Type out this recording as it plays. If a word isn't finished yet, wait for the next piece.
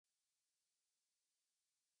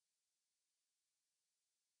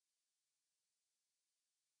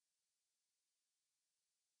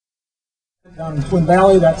Down in Twin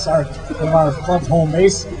Valley, that's one of our club's home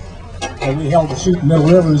base. We held the shoot in Middle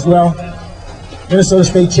River as well. Minnesota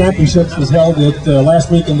State Championships was held at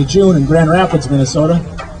last weekend of June in Grand Rapids, Minnesota.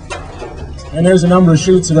 And there's a number of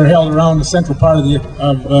shoots that are held around the central part of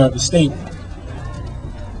the state.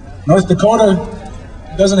 North Dakota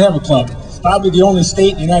doesn't have a club. It's probably the only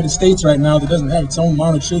state in the United States right now that doesn't have its own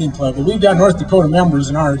mounted shooting club. But we've got North Dakota members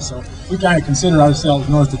in ours, so we kind of consider ourselves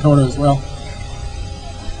North Dakota as well.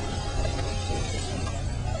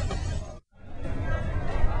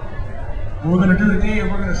 What we're going to do today,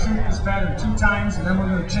 we're going to shoot this pattern 2 times, and then we're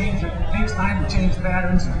going to change it. It takes time to change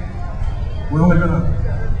patterns. We're only going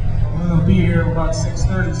to be here about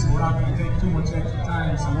 6:30, so we're not going to take too much extra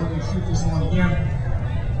time. So we're going to shoot this one again,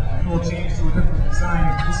 and we'll change to a different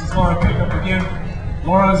design. This is Laura Pickup again.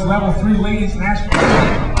 Laura's level 3 ladies national.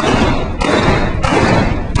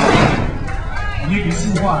 And you can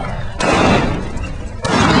see why.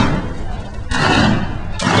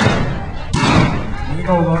 There you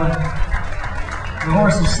go, Laura. The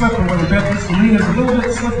horse is slipping a little bit. This arena's a little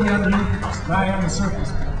bit slippery underneath. It's dry on the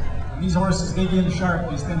surface. When these horses dig in sharp,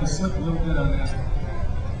 they tend to slip a little bit on that.